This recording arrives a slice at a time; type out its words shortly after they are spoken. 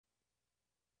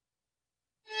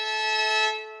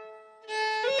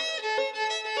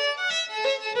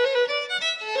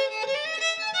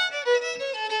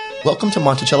Welcome to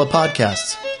Monticello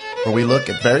Podcasts, where we look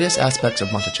at various aspects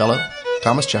of Monticello,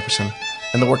 Thomas Jefferson,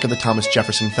 and the work of the Thomas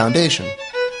Jefferson Foundation,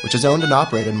 which has owned and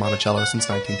operated Monticello since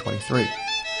 1923.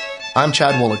 I'm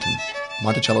Chad Woolerton,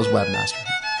 Monticello's webmaster.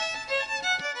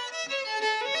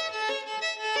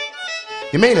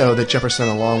 You may know that Jefferson,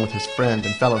 along with his friend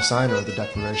and fellow signer of the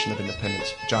Declaration of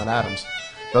Independence, John Adams,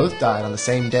 both died on the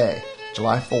same day,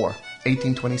 July 4,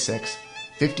 1826,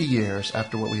 50 years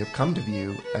after what we have come to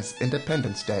view as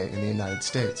Independence Day in the United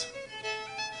States.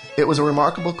 It was a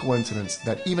remarkable coincidence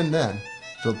that even then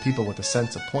filled people with a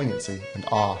sense of poignancy and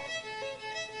awe.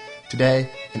 Today,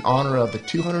 in honor of the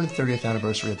 230th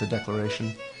anniversary of the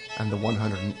Declaration and the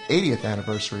 180th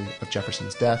anniversary of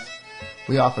Jefferson's death,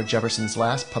 we offer Jefferson's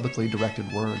last publicly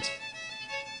directed words.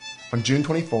 On June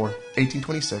 24,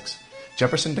 1826,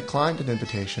 Jefferson declined an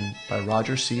invitation by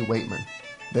Roger C. Waitman,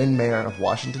 then mayor of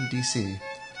Washington, D.C.,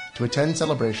 to attend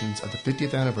celebrations of the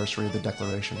 50th anniversary of the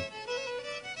Declaration.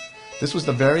 This was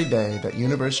the very day that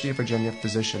University of Virginia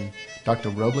physician Dr.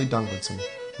 Robley Duncanson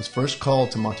was first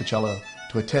called to Monticello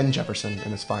to attend Jefferson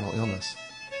in his final illness.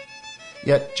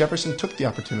 Yet Jefferson took the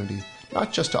opportunity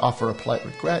not just to offer a polite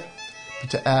regret, but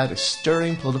to add a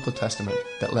stirring political testament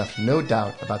that left no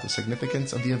doubt about the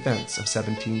significance of the events of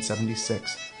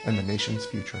 1776 and the nation's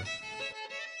future.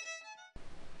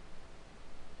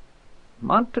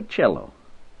 Monticello,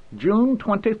 June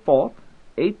 24th,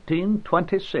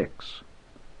 1826.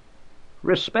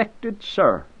 Respected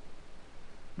Sir,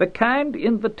 the kind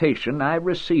invitation I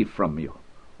receive from you,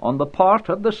 on the part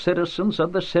of the citizens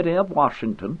of the city of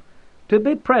Washington, to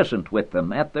be present with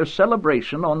them at their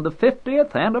celebration on the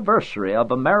 50th anniversary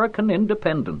of American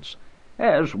independence,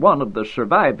 as one of the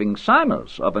surviving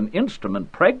signers of an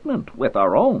instrument pregnant with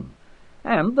our own,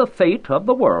 and the fate of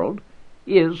the world,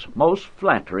 is most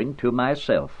flattering to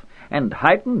myself, and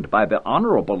heightened by the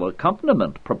honorable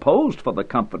accompaniment proposed for the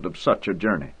comfort of such a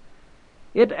journey.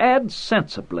 It adds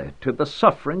sensibly to the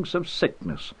sufferings of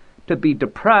sickness to be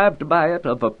deprived by it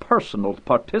of a personal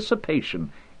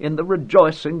participation in the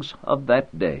rejoicings of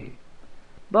that day.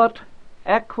 But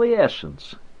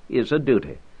acquiescence is a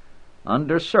duty,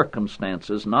 under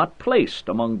circumstances not placed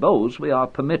among those we are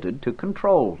permitted to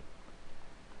control.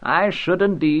 I should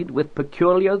indeed, with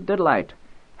peculiar delight,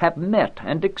 have met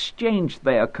and exchanged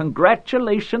there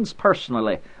congratulations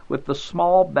personally with the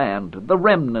small band, the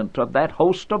remnant of that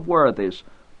host of worthies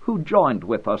who joined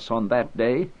with us on that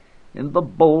day in the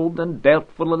bold and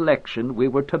doubtful election we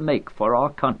were to make for our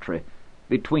country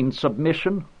between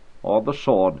submission or the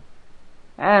sword,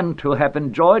 and to have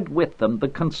enjoyed with them the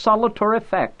consolatory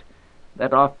fact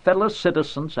that our fellow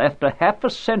citizens, after half a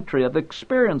century of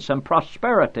experience and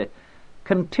prosperity,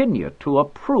 continue to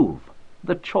approve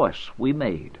the choice we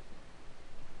made.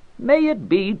 May it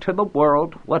be to the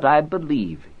world what I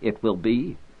believe it will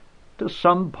be, to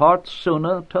some parts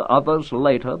sooner, to others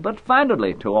later, but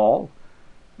finally to all,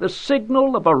 the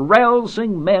signal of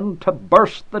arousing men to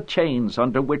burst the chains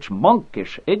under which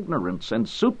monkish ignorance and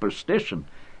superstition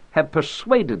have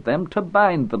persuaded them to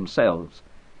bind themselves,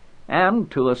 and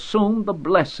to assume the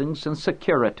blessings and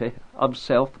security of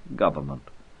self-government.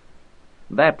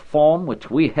 That form which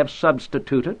we have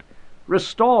substituted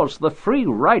restores the free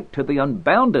right to the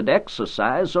unbounded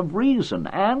exercise of reason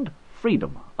and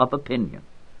freedom of opinion.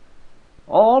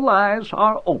 All eyes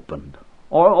are opened,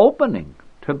 or opening,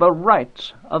 to the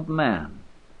rights of man.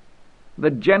 The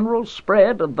general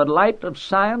spread of the light of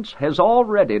science has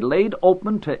already laid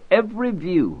open to every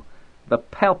view the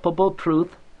palpable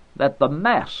truth that the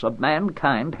mass of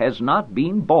mankind has not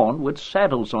been born with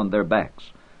saddles on their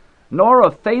backs, nor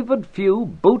a favored few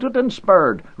booted and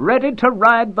spurred, ready to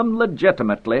ride them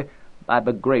legitimately by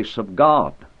the grace of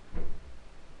God.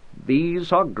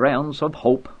 These are grounds of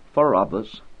hope for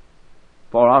others.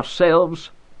 For ourselves,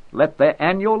 let the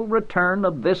annual return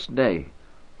of this day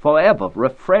forever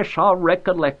refresh our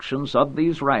recollections of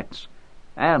these rights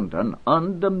and an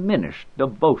undiminished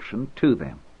devotion to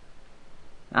them.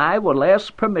 I will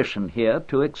ask permission here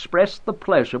to express the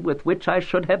pleasure with which I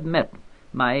should have met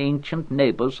my ancient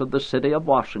neighbors of the city of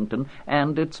Washington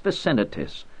and its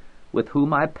vicinities, with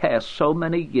whom I passed so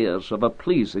many years of a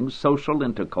pleasing social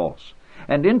intercourse,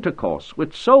 and intercourse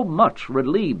which so much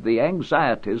relieved the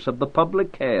anxieties of the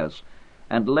public cares,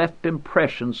 and left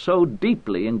impressions so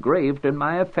deeply engraved in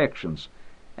my affections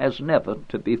as never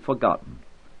to be forgotten.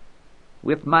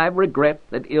 With my regret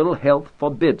that ill health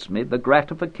forbids me the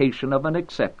gratification of an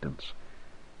acceptance,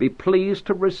 be pleased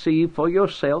to receive for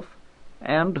yourself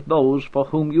and those for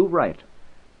whom you write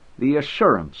the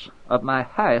assurance of my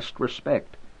highest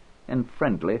respect and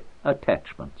friendly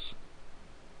attachments.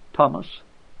 Thomas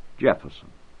Jefferson.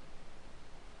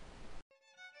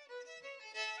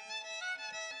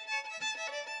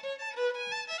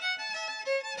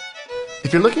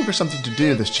 If you're looking for something to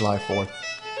do this July 4th,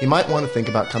 you might want to think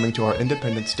about coming to our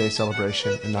Independence Day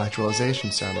celebration and naturalization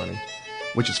ceremony,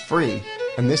 which is free,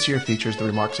 and this year features the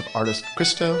remarks of artists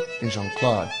Christo and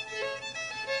Jean-Claude.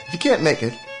 If you can't make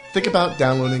it, think about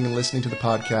downloading and listening to the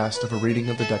podcast of a reading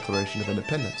of the Declaration of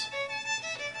Independence.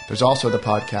 There's also the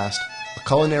podcast, A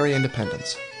Culinary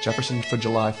Independence, Jefferson for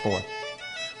July 4th,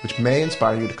 which may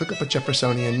inspire you to cook up a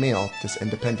Jeffersonian meal this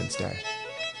Independence Day.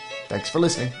 Thanks for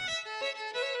listening.